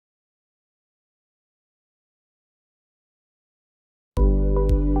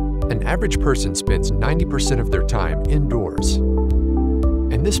An average person spends 90% of their time indoors.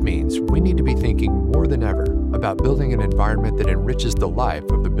 And this means we need to be thinking more than ever about building an environment that enriches the life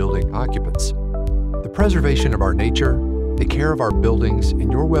of the building occupants. The preservation of our nature, the care of our buildings,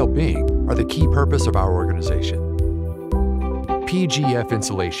 and your well-being are the key purpose of our organization. PGF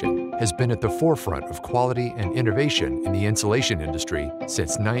Insulation has been at the forefront of quality and innovation in the insulation industry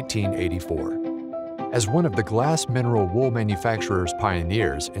since 1984. As one of the glass mineral wool manufacturers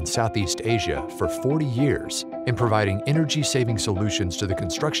pioneers in Southeast Asia for 40 years in providing energy-saving solutions to the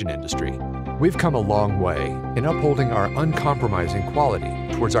construction industry, we've come a long way in upholding our uncompromising quality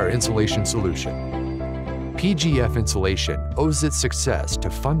towards our insulation solution. PGF Insulation owes its success to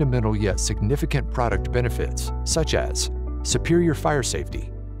fundamental yet significant product benefits such as superior fire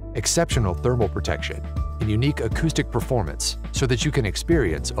safety, exceptional thermal protection, and unique acoustic performance so that you can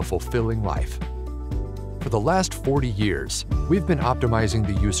experience a fulfilling life. For the last 40 years, we've been optimizing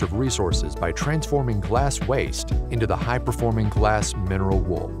the use of resources by transforming glass waste into the high-performing glass mineral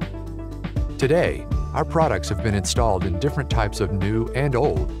wool. Today, our products have been installed in different types of new and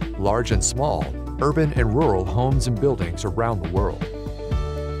old, large and small, urban and rural homes and buildings around the world.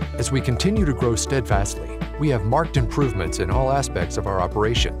 As we continue to grow steadfastly, we have marked improvements in all aspects of our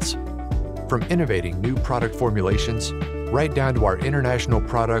operations. From innovating new product formulations, right down to our international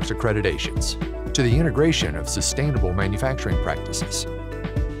products accreditations, to the integration of sustainable manufacturing practices.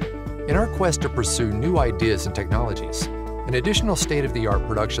 In our quest to pursue new ideas and technologies, an additional state-of-the-art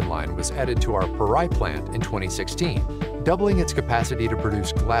production line was added to our Parai plant in 2016, doubling its capacity to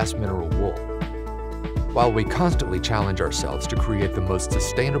produce glass mineral wool. While we constantly challenge ourselves to create the most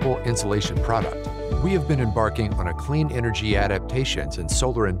sustainable insulation product, we have been embarking on a clean energy adaptations and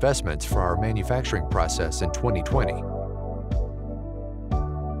solar investments for our manufacturing process in 2020.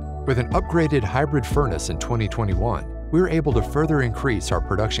 With an upgraded hybrid furnace in 2021, we were able to further increase our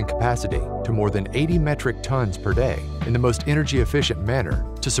production capacity to more than 80 metric tons per day in the most energy-efficient manner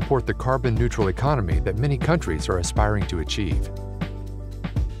to support the carbon-neutral economy that many countries are aspiring to achieve.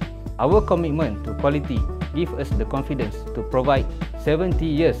 Our commitment to quality gives us the confidence to provide 70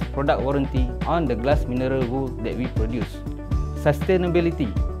 years product warranty on the glass mineral wool that we produce. Sustainability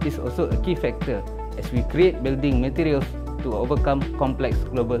is also a key factor as we create building materials to overcome complex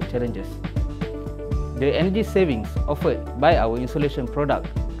global challenges. The energy savings offered by our insulation product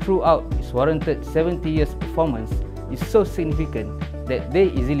throughout its warranted 70 years performance is so significant that they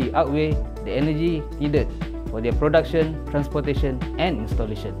easily outweigh the energy needed for their production, transportation, and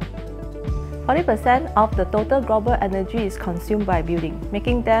installation. 40% of the total global energy is consumed by buildings,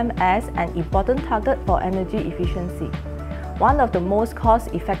 making them as an important target for energy efficiency. One of the most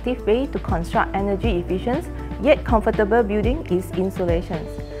cost-effective ways to construct energy-efficient yet comfortable building is insulation.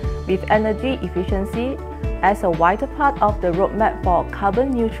 With energy efficiency as a vital part of the roadmap for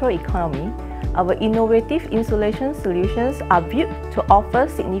carbon-neutral economy, our innovative insulation solutions are built to offer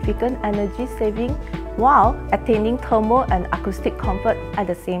significant energy saving while attaining thermal and acoustic comfort at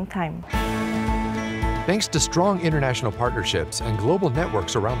the same time. Thanks to strong international partnerships and global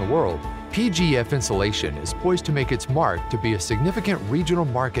networks around the world, PGF Insulation is poised to make its mark to be a significant regional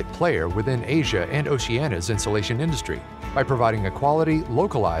market player within Asia and Oceania's insulation industry by providing a quality,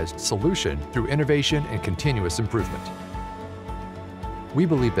 localized solution through innovation and continuous improvement. We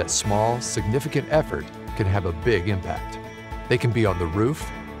believe that small, significant effort can have a big impact. They can be on the roof,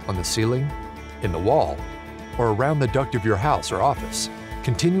 on the ceiling, in the wall, or around the duct of your house or office,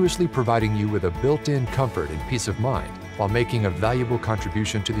 continuously providing you with a built-in comfort and peace of mind while making a valuable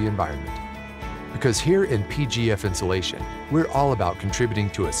contribution to the environment. Because here in PGF Insulation, we're all about contributing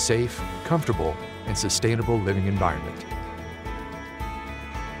to a safe, comfortable, and sustainable living environment.